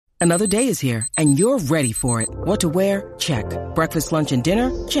Another day is here, and you're ready for it. What to wear? Check. Breakfast, lunch, and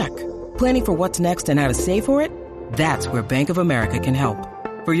dinner? Check. Planning for what's next and how to save for it? That's where Bank of America can help.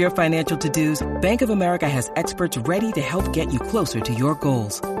 For your financial to-dos, Bank of America has experts ready to help get you closer to your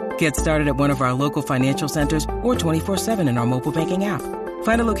goals. Get started at one of our local financial centers or 24/7 in our mobile banking app.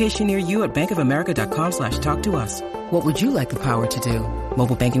 Find a location near you at bankofamerica.com/talktous. What would you like the power to do?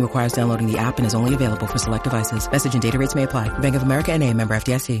 Mobile banking requires downloading the app and is only available for select devices. Message and data rates may apply. Bank of America N.A., member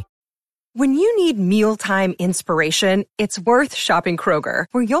FDIC. When you need mealtime inspiration, it's worth shopping Kroger,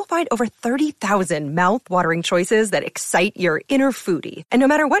 where you'll find over 30,000 mouth-watering choices that excite your inner foodie. And no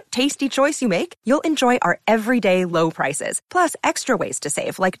matter what tasty choice you make, you'll enjoy our everyday low prices, plus extra ways to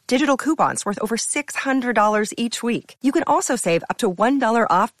save, like digital coupons worth over $600 each week. You can also save up to $1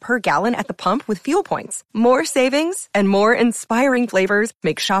 off per gallon at the pump with fuel points. More savings and more inspiring flavors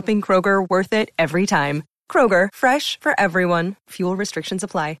make shopping Kroger worth it every time. Kroger, fresh for everyone. Fuel restrictions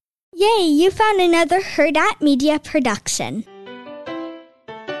apply. Yay, you found another Hurrdat Media production.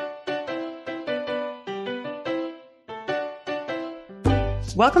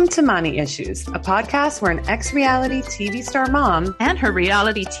 Welcome to Mommy Issues, a podcast where an ex-reality TV star mom and her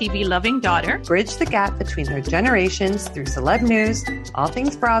reality TV loving daughter bridge the gap between their generations through celeb news, all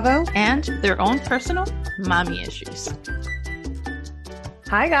things Bravo, and their own personal mommy issues.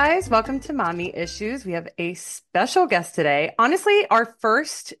 Hi guys, welcome to Mommy Issues. We have a special guest today. Honestly, our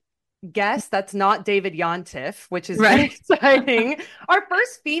first guest that's not David Yontif, which is very exciting. Our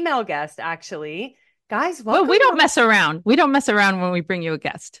first female guest, actually. Guys, welcome. Well, we don't mess around. We don't mess around when we bring you a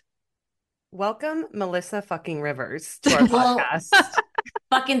guest. Welcome, Melissa fucking Rivers, to our podcast.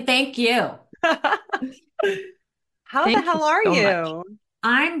 Fucking thank you. How the hell are you?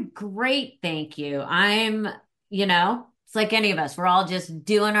 I'm great, thank you. It's like any of us. We're all just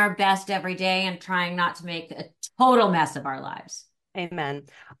doing our best every day and trying not to make a total mess of our lives. Amen.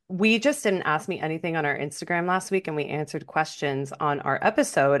 We just didn't ask me anything on our Instagram last week, and we answered questions on our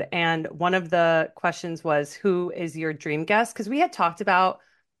episode. And one of the questions was, who is your dream guest? Because we had talked about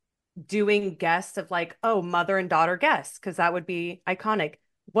doing guests of like, oh, mother and daughter guests, because that would be iconic.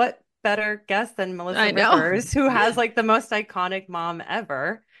 What better guest than Melissa Rivers, who has like the most iconic mom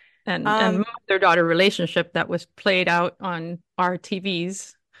ever. And mother-daughter relationship that was played out on our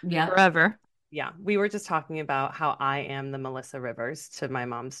TVs forever. Yeah, we were just talking about how I am the Melissa Rivers to my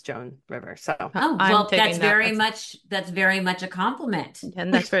mom's Joan Rivers. So, that's very much a compliment,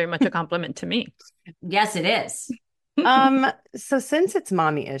 and that's very much a compliment to me. Yes, it is. So since it's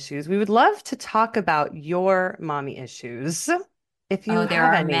mommy issues, we would love to talk about your mommy issues. If you there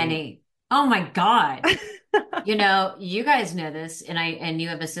are many. Oh my God, you guys know this, and you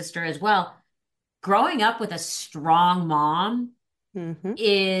have a sister as well. Growing up with a strong mom. Mm-hmm.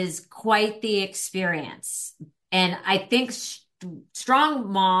 is quite the experience. And I think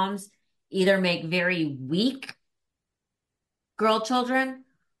strong moms either make very weak girl children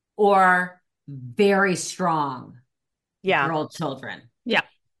or very strong girl children. Yeah.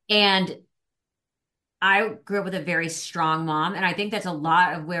 And I grew up with a very strong mom. And I think that's a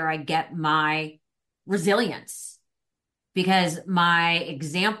lot of where I get my resilience, because my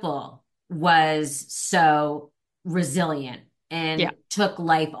example was so resilient and took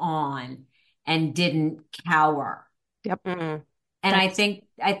life on and didn't cower. Yep. Mm-hmm. And I think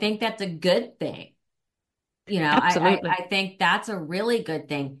that's a good thing. Absolutely. I think that's a really good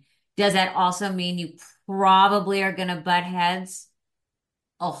thing. Does that also mean you probably are going to butt heads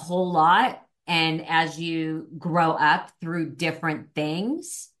a whole lot? And as you grow up through different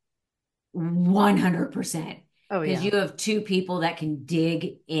things, 100%. Oh, yeah. Because you have two people that can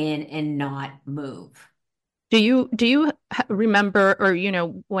dig in and not move. Do you remember, or,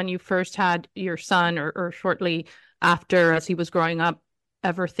 when you first had your son or shortly after as he was growing up,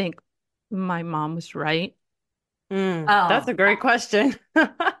 ever think my mom was right? That's a great question.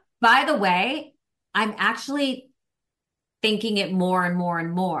 By the way, I'm actually thinking it more and more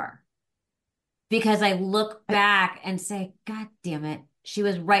and more, because I look back and say, God damn it, she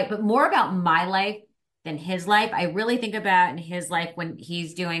was right. But more about my life than his life. I really think about in his life when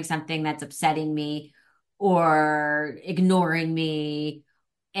he's doing something that's upsetting me or ignoring me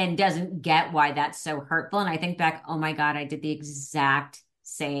and doesn't get why that's so hurtful. And I think back, oh my God, I did the exact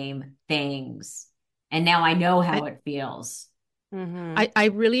same things. And now I know how it feels. Mm-hmm. I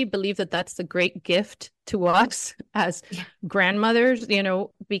really believe that that's the great gift to us as grandmothers,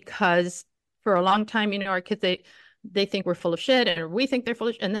 because for a long time, our kids, they think we're full of shit, and we think they're full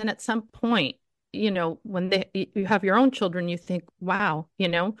of shit. And then at some point, when you have your own children, you think, wow,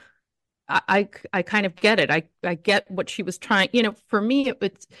 I kind of get it. I get what she was trying. For me,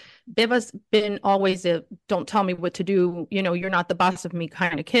 it's Beva's been always a don't tell me what to do. You're not the boss of me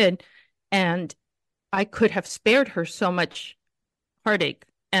kind of kid. And I could have spared her so much heartache.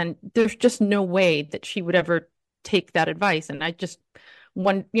 And there's just no way that she would ever take that advice. And I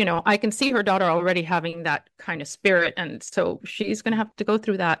can see her daughter already having that kind of spirit. And so she's going to have to go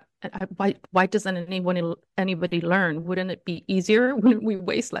through that. Why doesn't anybody learn? Wouldn't it be easier? Wouldn't we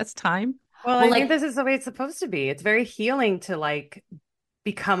waste less time? Well, I think this is the way it's supposed to be. It's very healing to like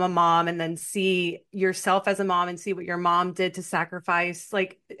become a mom and then see yourself as a mom and see what your mom did to sacrifice.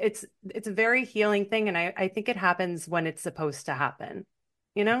 Like it's a very healing thing. And I think it happens when it's supposed to happen,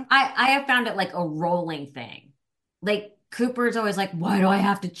 I have found it like a rolling thing. Like Cooper's always like, why do I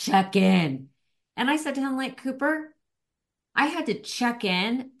have to check in? And I said to him, like, Cooper, I had to check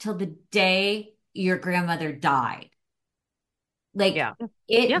in till the day your grandmother died. Like,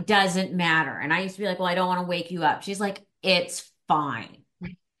 it doesn't matter. And I used to be like, well, I don't want to wake you up. She's like, it's fine.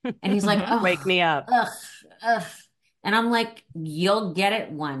 And he's like, oh, wake me up. Ugh. And I'm like, you'll get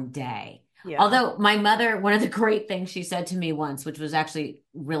it one day. Yeah. Although my mother, one of the great things she said to me once, which was actually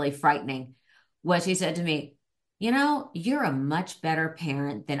really frightening, was she said to me, you're a much better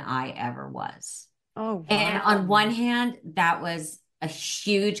parent than I ever was. Oh, wow. And on one hand, that was a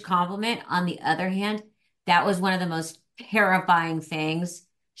huge compliment. On the other hand, that was one of the most terrifying things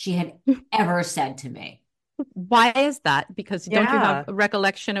she had ever said to me. Why is that? Because don't you have a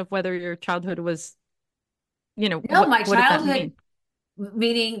recollection of whether your childhood was, No, my childhood,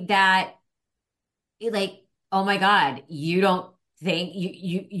 meaning that, like, oh my God, you don't think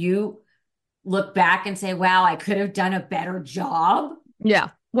you look back and say, wow, I could have done a better job. Yeah.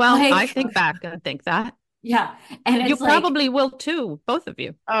 Well, I think back and think that. Yeah. And you probably will too, both of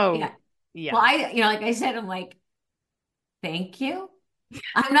you. Oh, yeah. Well, like I said, I'm like, thank you.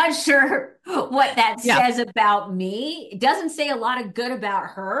 I'm not sure what that says about me. It doesn't say a lot of good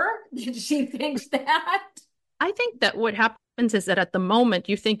about her. She thinks that. I think that what happens is that at the moment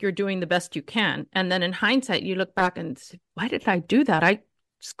you think you're doing the best you can. And then in hindsight, you look back and say, why did I do that? I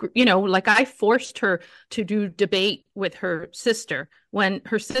forced her to do debate with her sister when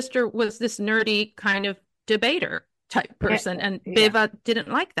her sister was this nerdy kind of debater type person. And Beva didn't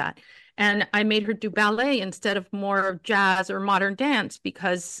like that. And I made her do ballet instead of more jazz or modern dance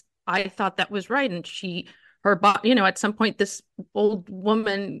because I thought that was right. And at some point, this old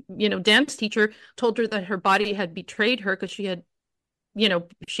woman, dance teacher told her that her body had betrayed her because she had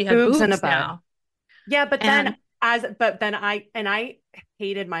boobs now. Yeah, but then I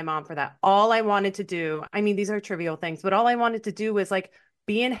hated my mom for that. All I wanted to do, I mean, these are trivial things, but all I wanted to do was like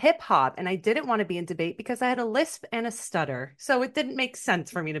be in hip hop. And I didn't want to be in debate because I had a lisp and a stutter. So it didn't make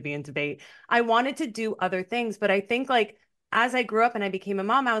sense for me to be in debate. I wanted to do other things. But I think like as I grew up and I became a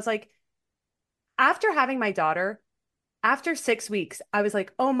mom, I was like, after having my daughter, after 6 weeks, I was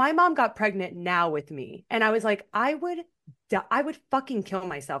like, oh, my mom got pregnant now with me. And I was like, I would fucking kill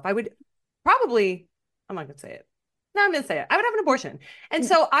myself. I would probably, I'm not going to say it. No, I'm going to say it. I would have an abortion. And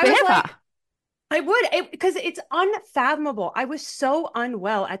so I was like, I would, because it's unfathomable. I was so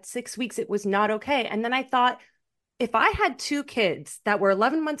unwell at 6 weeks. It was not okay. And then I thought, if I had 2 kids that were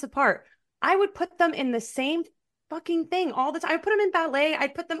 11 months apart, I would put them in the same fucking thing all the time. I'd put them in ballet.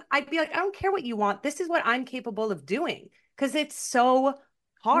 I'd be like, I don't care what you want. This is what I'm capable of doing because it's so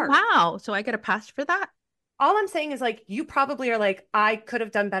hard. Wow. So I get a pass for that? All I'm saying is like, you probably are like, I could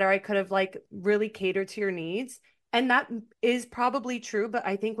have done better. I could have like really catered to your needs. And that is probably true. But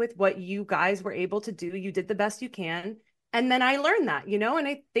I think with what you guys were able to do, you did the best you can. And then I learned that, and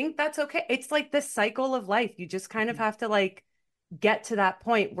I think that's okay. It's like the cycle of life. You just kind of have to like get to that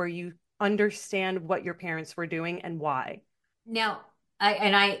point where you understand what your parents were doing and why. Now,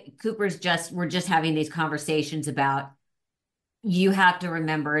 we're just having these conversations about, you have to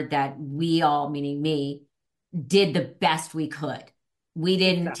remember that we all, meaning me, did the best we could. We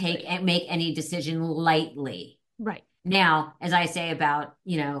didn't make any decision lightly. Right. Now, as I say about,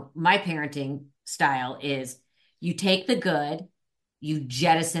 my parenting style is you take the good, you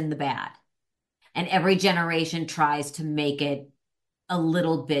jettison the bad. And every generation tries to make it a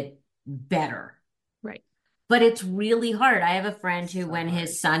little bit better. Right. But it's really hard. I have a friend who, when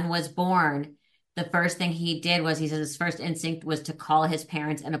his son was born, the first thing he did was, he says his first instinct was to call his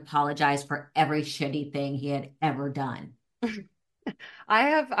parents and apologize for every shitty thing he had ever done.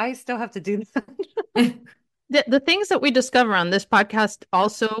 I still have to do that. The things that we discover on this podcast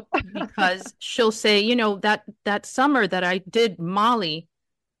also, because she'll say, that summer that I did Molly,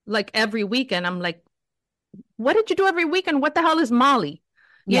 like every weekend, I'm like, what did you do every weekend? What the hell is Molly?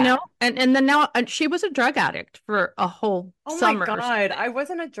 you Yeah. know, and then now and she was a drug addict for a whole Oh my summer or God. something. I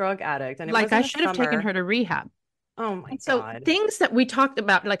wasn't a drug addict and it Like I wasn't a should have taken summer. her to rehab. Oh my And so God. things that we talked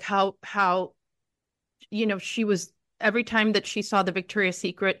about, like how she was every time that she saw the Victoria's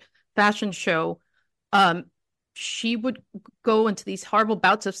Secret fashion show, um, she would go into these horrible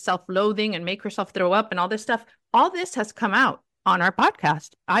bouts of self-loathing and make herself throw up and all this stuff. All this has come out on our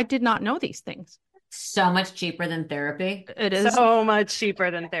podcast. I did not know these things. So much cheaper than therapy. It is So much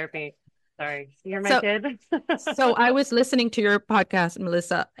cheaper than therapy. Sorry. You're my so. kid. So I was listening to your podcast,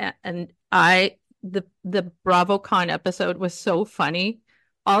 Melissa, and the BravoCon episode was so funny.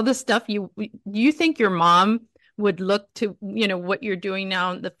 All the stuff you think your mom would look to, what you're doing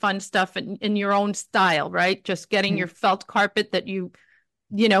now, the fun stuff in your own style, right? Just getting your felt carpet that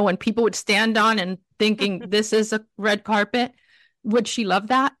when people would stand on and thinking this is a red carpet. Would she love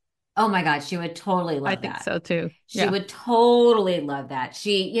that? Oh my God, she would totally love I that. think so too. She would totally love that.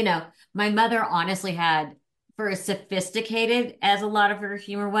 My mother honestly had, for as sophisticated as a lot of her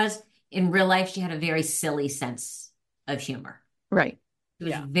humor was, in real life, she had a very silly sense of humor. Right. It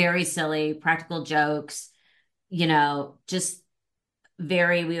was very silly, practical jokes, just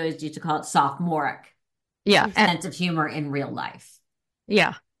very, we always used to call it sophomoric. Yeah. Sense of humor in real life.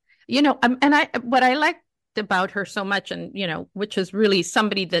 Yeah. What I liked about her so much, and which is really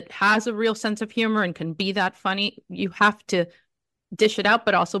somebody that has a real sense of humor and can be that funny, you have to dish it out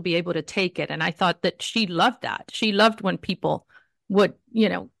but also be able to take it. And I thought that she loved that. She loved when people would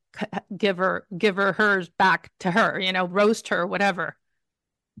give her hers back to her, roast her, whatever.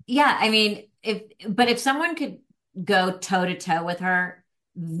 Yeah, I mean, if someone could go toe to toe with her,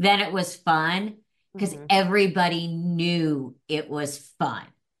 then it was fun because everybody knew it was fun.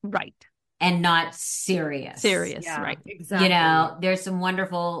 Right. And not serious. Yeah, right. Exactly. There's some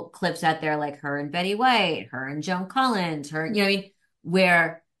wonderful clips out there like her and Betty White, her and Joan Collins,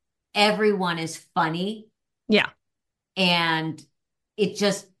 where everyone is funny. Yeah. And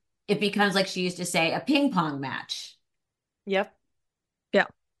it becomes, like she used to say, a ping pong match. Yep. Yeah.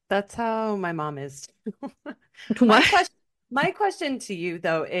 That's how my mom is. What? My question to you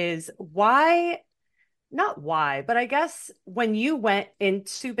though is not why, but I guess when you went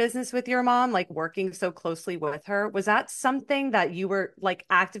into business with your mom, like working so closely with her, was that something that you were like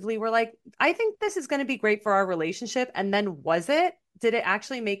actively were like, I think this is going to be great for our relationship? And then did it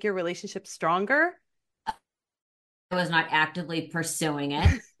actually make your relationship stronger? I was not actively pursuing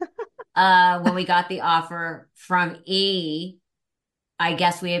it. When we got the offer from E, I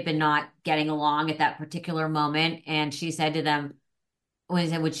guess we had been not getting along at that particular moment. And she said to them, when he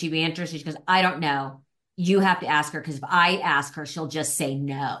said, would she be interested? She goes, I don't know. You have to ask her because if I ask her, she'll just say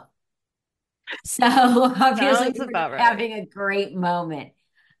no. So obviously we were having a great moment.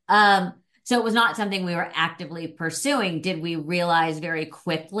 So it was not something we were actively pursuing. Did we realize very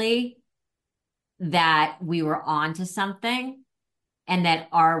quickly that we were onto something and that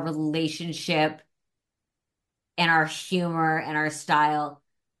our relationship and our humor and our style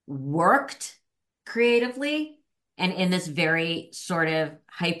worked creatively and in this very sort of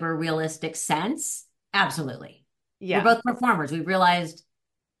hyper realistic sense? Absolutely. Yeah. We're both performers. We realized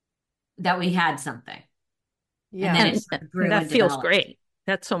that we had something. Yeah. And that feels great.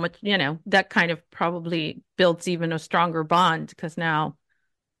 That's so much, that kind of probably builds even a stronger bond because now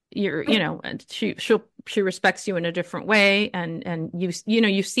you're, and she respects you in a different way. And you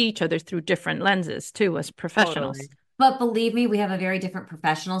see each other through different lenses too, as professionals. Totally. But believe me, we have a very different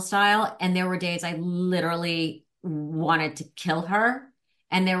professional style. And there were days I literally wanted to kill her.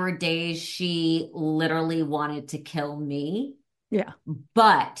 And there were days she literally wanted to kill me. Yeah.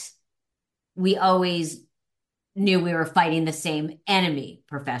 But we always knew we were fighting the same enemy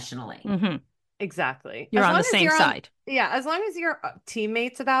professionally. Mm-hmm. Exactly. You're on the same side. As long as you're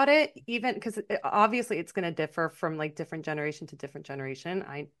teammates about it, even because obviously it's going to differ from like different generation to different generation.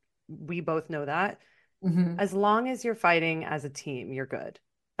 We both know that. Mm-hmm. As long as you're fighting as a team, you're good.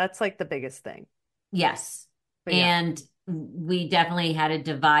 That's like the biggest thing. Yes. And we definitely had a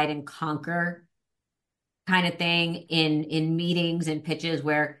divide and conquer kind of thing in meetings and pitches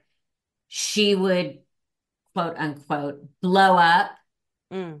where she would quote unquote blow up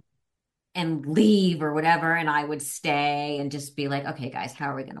and leave or whatever, and I would stay and just be like, okay guys, how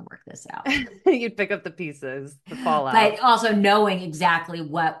are we going to work this out? You'd pick up the pieces, the fallout. But also knowing exactly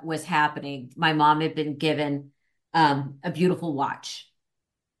what was happening. My mom had been given a beautiful watch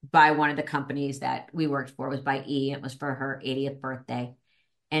by one of the companies that we worked for. It was by E. It was for her 80th birthday.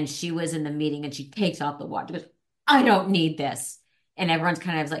 And she was in the meeting and she takes off the watch. She goes, I don't need this. And everyone's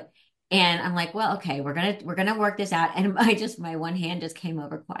kind of like, and I'm like, well, okay, we're gonna work this out. And my one hand just came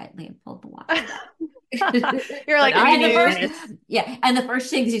over quietly and pulled the watch. You're like, I And the knew first, yeah, and the first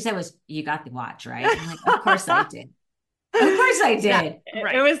thing he said was, "You got the watch, right?" I'm like, "Of course I did. Of course I Yeah, did."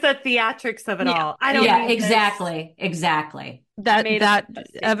 it was the theatrics of it Yeah. all. I don't Yeah, need this exactly. that made that a statement.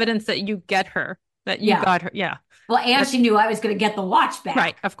 evidence that you get her, that you Yeah. got her. Yeah. Well, and she knew I was going to get the watch back.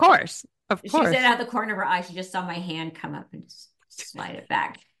 Right. Of course. Of She course. said out the corner of her eye, she just saw my hand come up and just slide it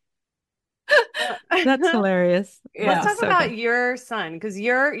back. That's hilarious. Let's Yeah. talk So about good. your son, because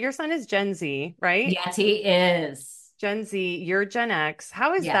your son is Gen Z, right? Yes, he is. Gen Z, you're Gen X.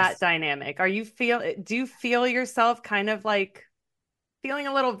 How is that Yes. dynamic? Do you feel yourself kind of like feeling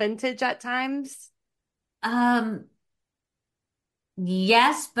a little vintage at times? Um,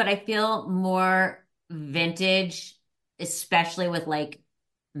 yes, but I feel more vintage, especially with like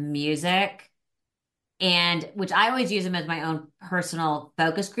music, and which I always use them as my own personal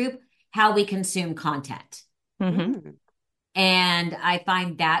focus group, how we consume content. Hmm. Mm. And I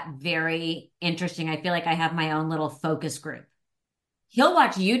find that very interesting. I feel like I have my own little focus group. He'll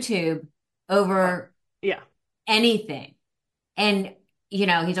watch YouTube over Yeah. anything. And,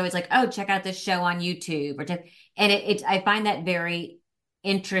 he's always like, oh, check out this show on YouTube. And I find that very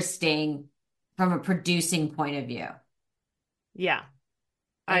interesting from a producing point of view Yeah.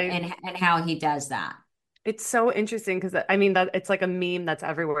 and how he does that. It's so interesting because I mean that it's like a meme that's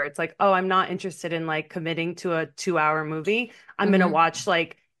everywhere. It's like, oh, I'm not interested in like committing to a 2-hour movie. I'm gonna Mhm. watch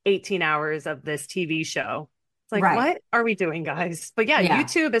like 18 hours of this TV show. It's like, Right. what are we doing, guys? But yeah, Yeah.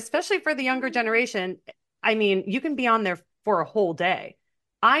 YouTube, especially for the younger generation, I mean, you can be on there for a whole day.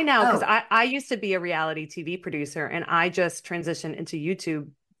 I now, because Oh, I used to be a reality TV producer and I just transitioned into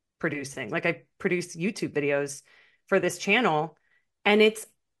YouTube producing. Like I produce YouTube videos for this channel, and it's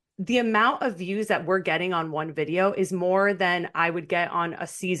the amount of views that we're getting on one video is more than I would get on a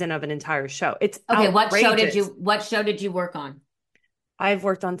season of an entire show. It's okay. outrageous. What show did you work on? I've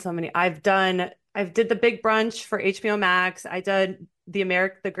worked on so many. I did the Big Brunch for HBO Max. I did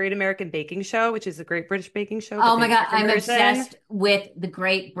the Great American Baking Show, which is a Great British Baking Show, but Oh my the God, American I'm version. obsessed with the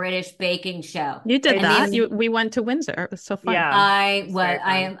Great British Baking Show. You did And that. the- We went to Windsor. It was so fun. Yeah, it's very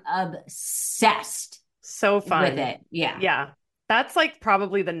I fun. am obsessed So fun. with it. Yeah. Yeah. That's like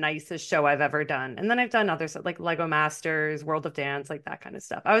probably the nicest show I've ever done. And then I've done others like Lego Masters, World of Dance, like that kind of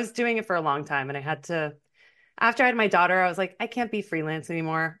stuff. I was doing it for a long time and I had to, after I had my daughter, I was like, I can't be freelance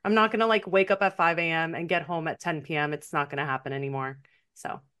anymore. I'm not going to like wake up at 5 a.m. and get home at 10 p.m. It's not going to happen anymore.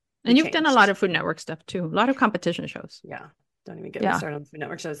 So And it you've done a changed. lot of Food Network stuff too. A lot of competition shows. Yeah. Don't even get me Yeah. started on the Food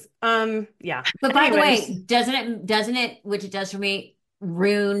Network shows. Yeah. But by the Anyways, way, doesn't it, which it does for me,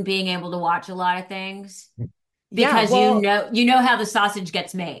 ruin being able to watch a lot of things? yeah, Because well, you know how the sausage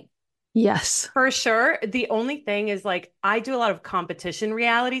gets made. Yes. for sure. The only thing is like I do a lot of competition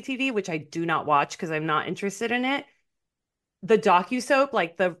reality TV, which I do not watch because I'm not interested in it. The docusoap,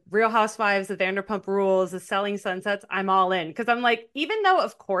 like the Real Housewives, the Vanderpump Rules, the Selling Sunsets, I'm all in because I'm like, even though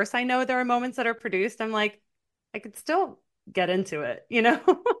of course I know there are moments that are produced, I'm like, I could still get into it, you know?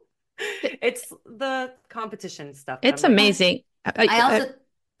 It's the competition stuff that It's I'm like, amazing. I also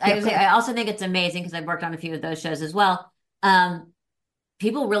yeah, go ahead. I also think it's amazing because I've worked on a few of those shows as well.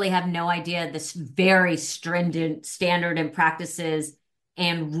 People really have no idea this very stringent standard and practices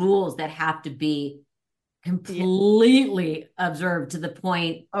and rules that have to be completely observed to the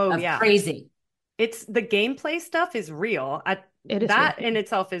point oh of yeah. crazy. It's the gameplay stuff is real. It is That real. in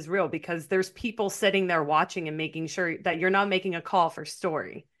itself is real because there's people sitting there watching and making sure that you're not making a call for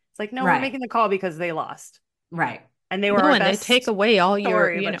story. It's like, no, we're Right. making the call because they lost. Right. And they were No, our and they best take away all your,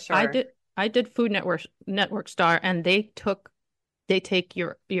 story, you but know, sure. I did Food Network Star, and they take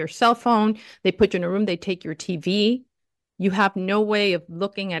your cell phone, they put you in a room, they take your TV. You have no way of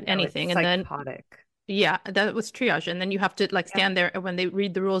looking at No, it's anything. And then psychotic. yeah, that was triage. And then you have to like Yeah. stand there, and when they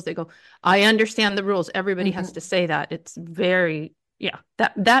read the rules, they go, I understand the rules. Everybody has Mhm. to say that. It's very, yeah,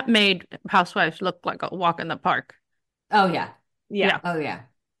 that made Housewives look like a walk in the park. Oh yeah. Yeah. Oh yeah.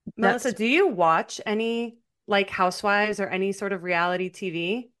 Melissa, That's do you watch any like Housewives or any sort of reality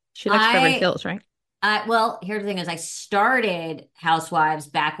TV? She likes Beverly I Hills, right? well, here's the thing is I started Housewives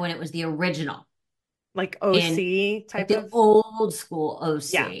back when it was the original Like in OC like type the of? old school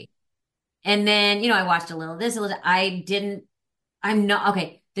Yeah. OC. And then, I watched a little of this, I'm not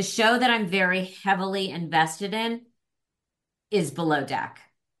okay. The show that I'm very heavily invested in is Below Deck.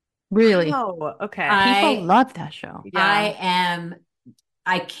 Really? Oh, okay. People love that show. Yeah.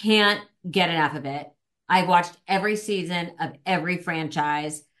 I can't get enough of it. I've watched every season of every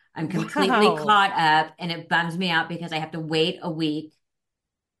franchise. I'm completely Wow. caught up, and it bums me out because I have to wait a week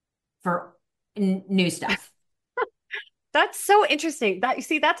for new stuff. That's so interesting. That you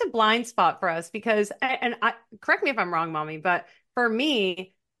see, that's a blind spot for us because, and I correct me if I'm wrong, mommy, but for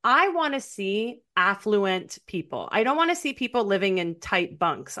me, I want to see affluent people. I don't want to see people living in tight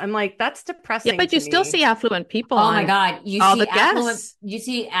bunks. I'm like, that's Yeah, depressing but to you still me. see affluent people Oh my on God. all the guests. You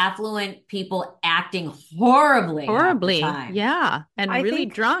see affluent people acting horribly half the Horribly. time. Yeah. And I really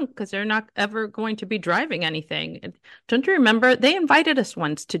think drunk because they're not ever going to be driving anything. And don't you remember? They invited us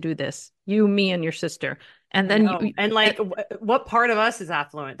once to do this, you, me, and your sister. And I then know. And like, what part of us is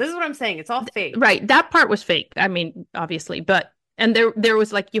affluent? This is what I'm saying. It's all fake. right, that part was fake. I mean, obviously, but and there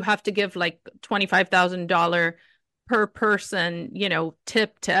was like you have to give like $25,000 per person,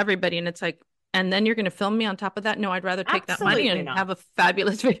 tip to everybody. And it's like, and then you're going to film me on top of that? No, I'd rather take that money Absolutely and not. have a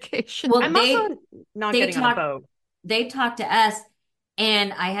fabulous vacation. Well, I'm also not they getting on a boat. they talked to us,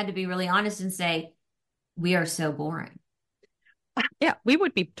 and I had to be really honest and say, we are so boring. Yeah, we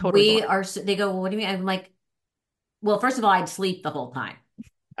would be totally We bored. are, they go, well, what do you mean? I'm like, well, first of all, I'd sleep the whole time.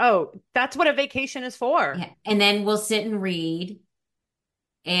 Oh, that's what a vacation is for. Yeah. And then we'll sit and read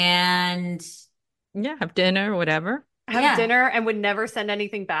and Yeah, have dinner or whatever. Have yeah. dinner and would never send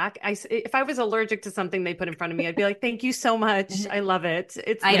anything back. If I was allergic to something they put in front of me, I'd be like, "Thank you so much. I love it.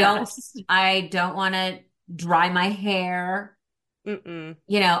 It's I best." don't want to dry my hair. Mm-mm.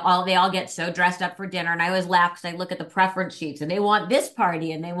 They all get so dressed up for dinner, and I always laugh because I look at the preference sheets and they want this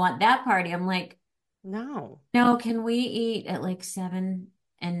party and they want that party. I'm like, No. can we eat at like 7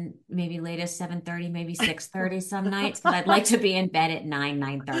 and maybe latest 7:30, maybe 6:30 some nights? Because I'd like to be in bed at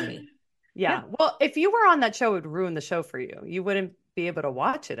 9:30. Yeah. Well, if you were on that show, it would ruin the show for you. You wouldn't be able to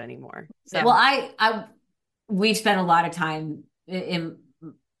watch it anymore. So. Well, we've spent a lot of time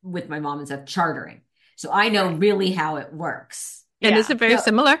with my mom and stuff chartering, so I know really how it works. And is it very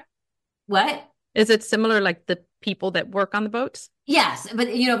similar? What? Is it similar like the people that work on the boats? Yes, but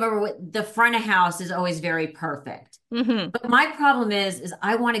remember the front of house is always very perfect. Mm-hmm. But my problem is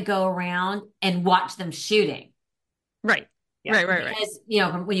I want to go around and watch them shooting. Right. Yeah. Right. Because,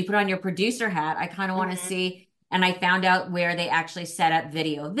 when you put on your producer hat, I kind of want to Mhm. see, and I found out where they actually set up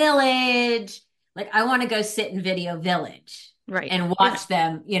Video Village. Like, I want to go sit in Video Village Right. and watch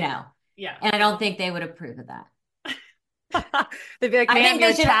them, Yeah. and I don't think they would approve of that. They'd be like, I "Man, think they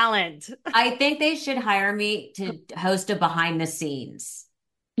you're should- talent." I think they should hire me to host a behind the scenes.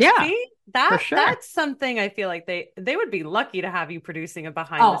 Yeah. See? For sure. That's something I feel like they would be lucky to have you producing a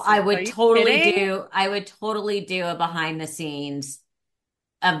behind Oh, the scenes. I Are would you totally kidding? I would totally do a behind the scenes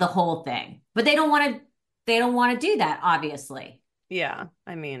of the whole thing. But they don't want to do that, obviously. Yeah.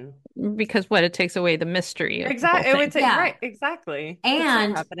 I mean, Because it takes away the mystery of the exactly. It whole would thing. take Yeah. right. Exactly. That's not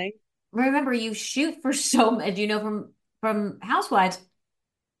And happening. remember, you shoot for so much, from Housewives,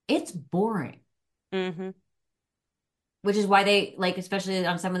 it's boring. Mm-hmm. Which is why they especially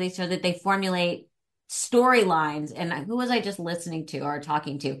on some of these shows that they formulate storylines. And who was I just listening to or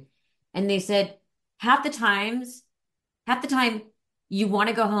talking to? And they said half the time you want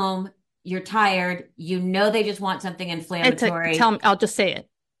to go home, you're tired, they just want something inflammatory. I'll just say it.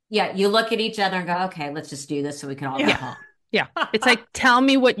 Yeah, you look at each other and go, okay, let's just do this so we can all go home. Yeah. It's like, tell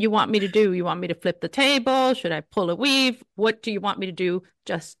me what you want me to do. You want me to flip the table? Should I pull a weave? What do you want me to do?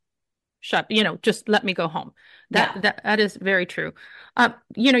 Just just let me go home. That is very true.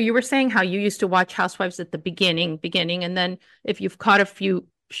 You were saying how you used to watch Housewives at the beginning, and then if you've caught a few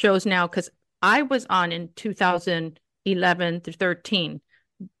shows now, because I was on in 2011 through 13,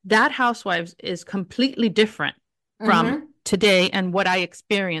 that Housewives is completely different from today and what I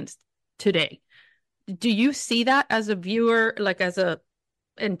experienced today. Do you see that as a viewer,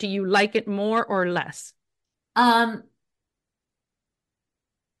 and do you like it more or less?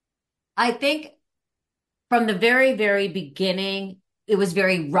 I think from the very, very beginning, it was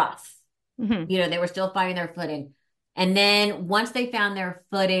very rough. Mm-hmm. They were still finding their footing. And then once they found their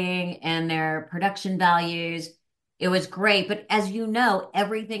footing and their production values, it was great. But as you know,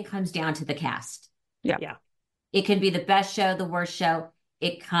 everything comes down to the cast. Yeah. It can be the best show, the worst show.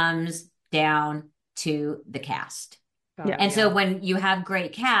 It comes down to the cast. Yeah. And so when you have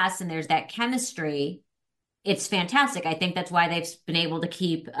great casts and there's that chemistry, it's fantastic. I think that's why they've been able to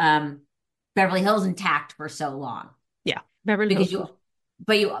keep Beverly Hills intact for so long. Yeah, Beverly Hills.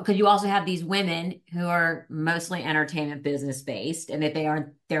 Because you also have these women who are mostly entertainment business based, and that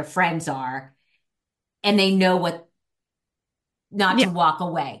their friends are, and they know what not to walk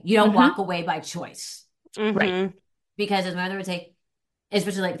away. You don't walk away by choice, Right? Because as my mother would say,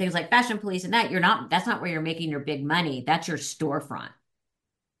 especially like things like Fashion Police and that's not where you're making your big money. That's your storefront.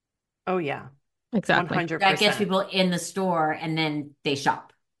 Oh yeah. Exactly. 100%. That gets people in the store and then they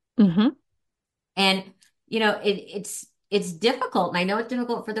shop. Mm-hmm. And it's difficult. And I know it's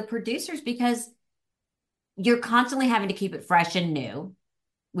difficult for the producers because you're constantly having to keep it fresh and new,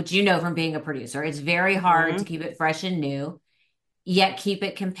 which from being a producer. It's very hard to keep it fresh and new. yet keep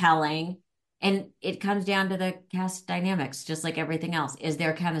it compelling. And it comes down to the cast dynamics, just like everything else. Is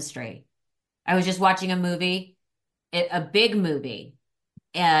there chemistry? I was just watching a movie, a big movie,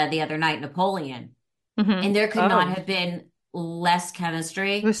 the other night, Napoleon, and there could not have been less It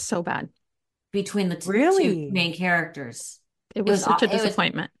chemistry was so bad. between the two Really? main characters. It was such a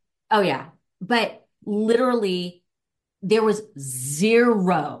disappointment. Oh yeah. But literally there was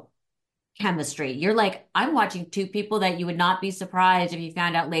zero chemistry. You're like, I'm watching two people that you would not be surprised if you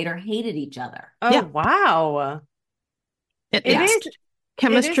found out later hated each other. Oh, Yeah. wow. It It is. is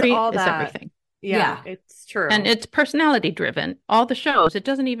Chemistry all is that. everything. Yeah, it's true. And it's personality driven. All the shows, it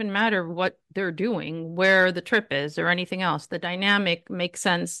doesn't even matter what they're doing, where the trip is, or anything else. The dynamic makes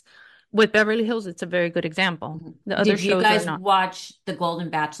sense. With Beverly Hills, it's a very good example. The other Did you shows guys are not. watch The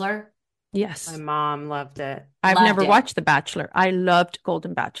Golden Bachelor? Yes. My mom loved it. I've Loved never it. watched The Bachelor. I loved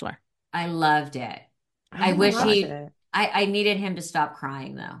Golden Bachelor. I loved it. I didn't wish watch he, it. I needed him to stop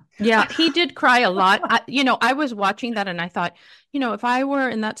crying though. Yeah, he did cry a lot. I was watching that and I thought, if I were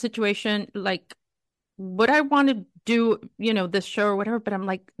in that situation, like, would I want to do, this show or whatever? But I'm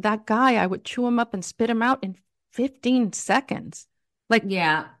like, that guy, I would chew him up and spit him out in 15 seconds. Like,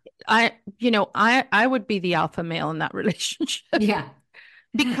 Yeah. I would be the alpha male in that relationship Yeah.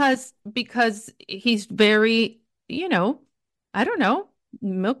 because he's very, I don't know,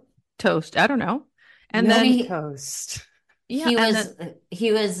 milk toast. I don't know. And No, then, he- Toast. yeah, he and was then-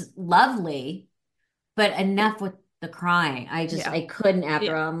 he was lovely, but enough with the crying. I couldn't after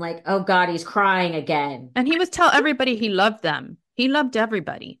Yeah. all. I'm like, oh God, he's crying again. and he was tell everybody he loved them. He loved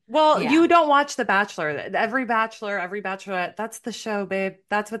everybody. Well, Yeah. you don't watch The Bachelor. Every bachelor, every bachelorette, that's the show, babe.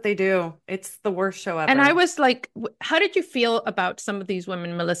 That's what they do. It's the worst show ever. And I was like, how did you feel about some of these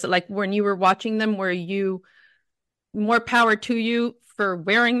women, Melissa? Like when you were watching them, were you more power to you for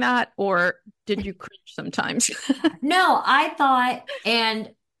wearing that, or did you cringe sometimes? No, I thought,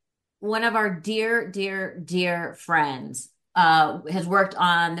 and one of our dear, dear, dear friends has worked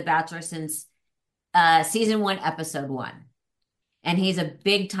on The Bachelor since season 1, episode 1. And he's a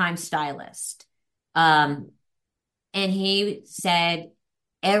big time stylist. And he said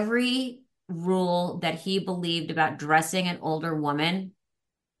every rule that he believed about dressing an older woman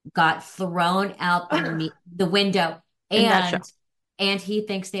got thrown out the window. In that show. And he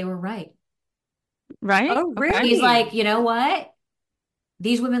thinks they were right. Right? Oh, Okay. really? He's like, you know what?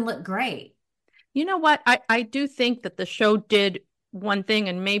 These women look great. You know what? I do think that the show did one thing,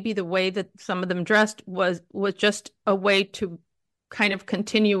 and maybe the way that some of them dressed was just a way to kind of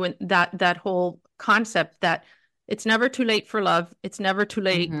continue in that whole concept that it's never too late for love. It's never too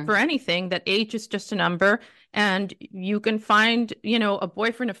late for anything, that age is just a number, and you can find, a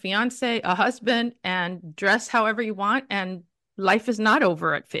boyfriend, a fiance, a husband, and dress however you want, and life is not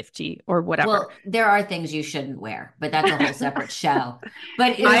over at 50 or whatever. Well, there are things you shouldn't wear, but that's a whole separate show.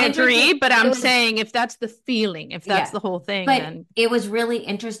 But it was I agree, interesting- but it I'm was- saying if that's the feeling, if that's Yeah. the whole thing, But then it was really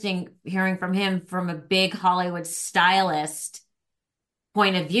interesting hearing from him from a big Hollywood stylist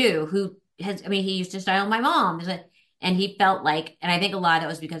point of view he used to style my mom. And he felt like, and I think a lot of that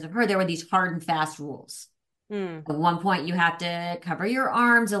was because of her, there were these hard and fast rules. At one point, you have to cover your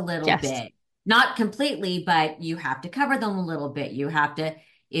arms a little Yes. bit. Not completely, but you have to cover them a little bit. You have to,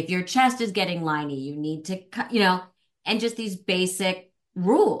 if your chest is getting liney, you need to, and just these basic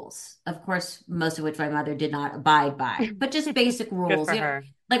rules. Of course, most of which my mother did not abide by, but just basic Good rules. for her.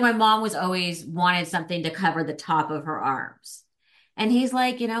 Like my mom was always wanted something to cover the top of her arms. And he's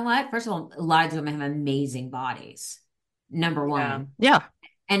like, you know what? First of all, a lot of women have amazing bodies. Number one. yeah.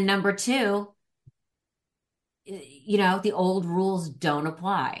 And number two, the old rules don't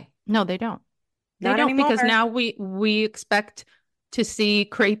apply. No, they don't. They Not don't, because anymore. now we expect to see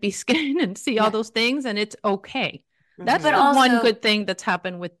crepey skin and see all those things, and it's okay. That's But the also- one good thing that's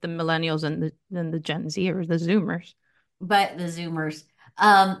happened with the millennials and the Gen Z or the Zoomers. But the Zoomers.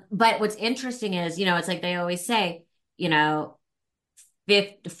 But what's interesting is, it's like they always say,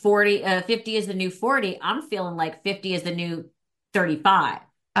 50 is the new 40. I'm feeling like 50 is the new 35.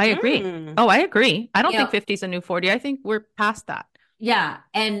 I agree. Mm. Oh, I agree. I don't You think know- 50 is a new 40. I think we're past that. Yeah.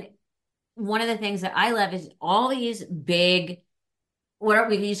 And one of the things that I love is all these big, what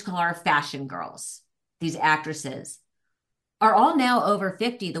we used to call our fashion girls, these actresses, are all now over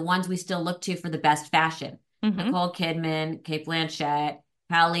 50, the ones we still look to for the best fashion. Mhm. Nicole Kidman, Kate Blanchett,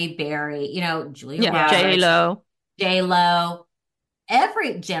 Halle Berry, Julia Yeah, Roberts, J-Lo. J-Lo,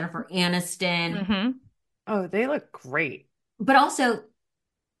 Jennifer Aniston, Mhm. Oh, they look great. but also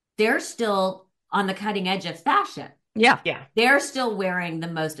they're still on the cutting edge of fashion. Yeah. Yeah. They're still wearing the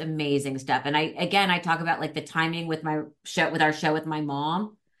most amazing stuff. And I talk about like the timing with our show with my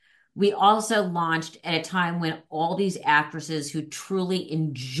mom, We also launched at a time when all these actresses who truly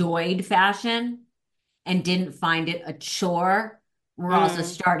enjoyed fashion and didn't find it a chore were also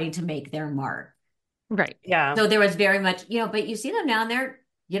starting to make their mark. Right. Yeah. So there was very much, but you see them now and they're,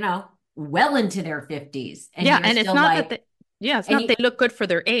 well into their 50s. And yeah. you're And it's still not like, that it's not they look good for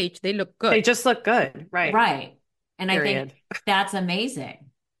their age. They look good. They just look good. Right. Right. And Period. I think that's amazing.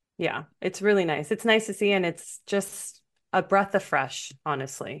 Yeah. It's really nice. It's nice to see. And it's just a breath of fresh,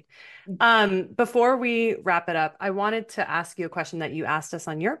 honestly. Before we wrap it up, I wanted to ask you a question that you asked us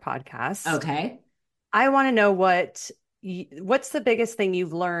on your podcast. Okay. I want to know what's the biggest thing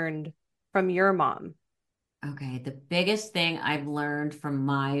you've learned from your mom? Okay. The biggest thing I've learned from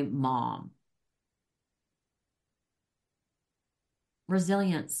my mom.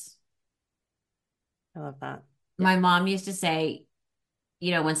 Resilience. I love that. My mom used to say,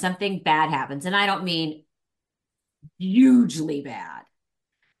 when something bad happens, and I don't mean hugely bad,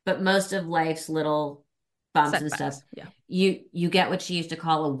 but most of life's little bumps and stuff, you get what she used to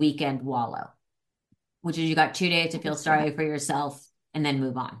call a weekend wallow, which is you got 2 days to feel sorry for yourself and then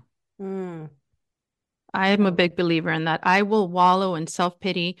move on. I'm a big believer in that. I will wallow in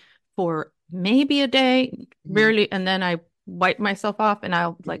self-pity for maybe a day, rarely, and then I wipe myself off and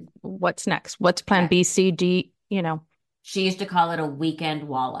I'll like, what's next? What's plan B, C, D, She used to call it a weekend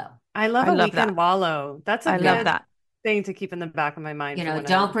wallow. I love a weekend wallow. That's a good thing to keep in the back of my mind.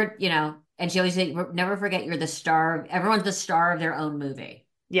 And she always said, never forget you're the star. Everyone's the star of their own movie.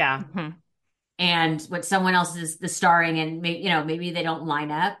 Yeah. And what someone else is the starring and maybe they don't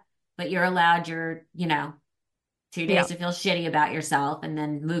line up, but you're allowed your, 2 days to feel shitty about yourself and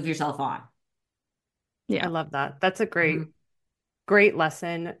then move yourself on. Yeah. I love that. That's a great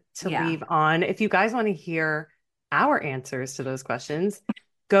lesson to leave on. If you guys want to hear our answers to those questions,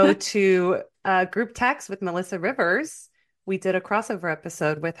 go to group text with Melissa Rivers. We did a crossover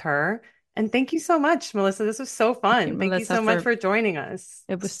episode with her. And thank you so much, Melissa. This was so fun. Thank you so much for joining us.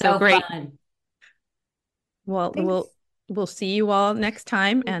 It was so great. Fun. Well, we'll see you all next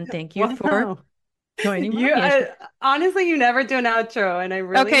time. And thank you for joining me. Honestly, you never do an outro. And I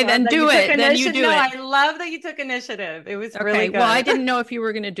really then do it. Then you do it. I love that you took initiative. It was really good. Well, I didn't know if you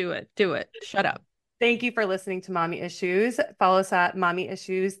were going to do it. Do it. Shut up. Thank you for listening to Mommy Issues. Follow us at Mommy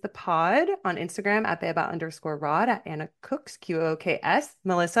Issues, the pod, on Instagram at @babeout_rod, at Anna Cooks, QOKS.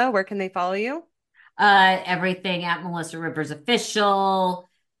 Melissa, where can they follow you? Everything at Melissa Rivers Official,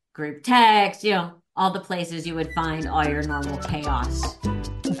 group text, all the places you would find all your normal chaos.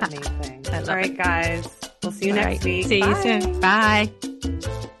 Amazing. All right, guys. We'll see you next week. See you soon. Bye.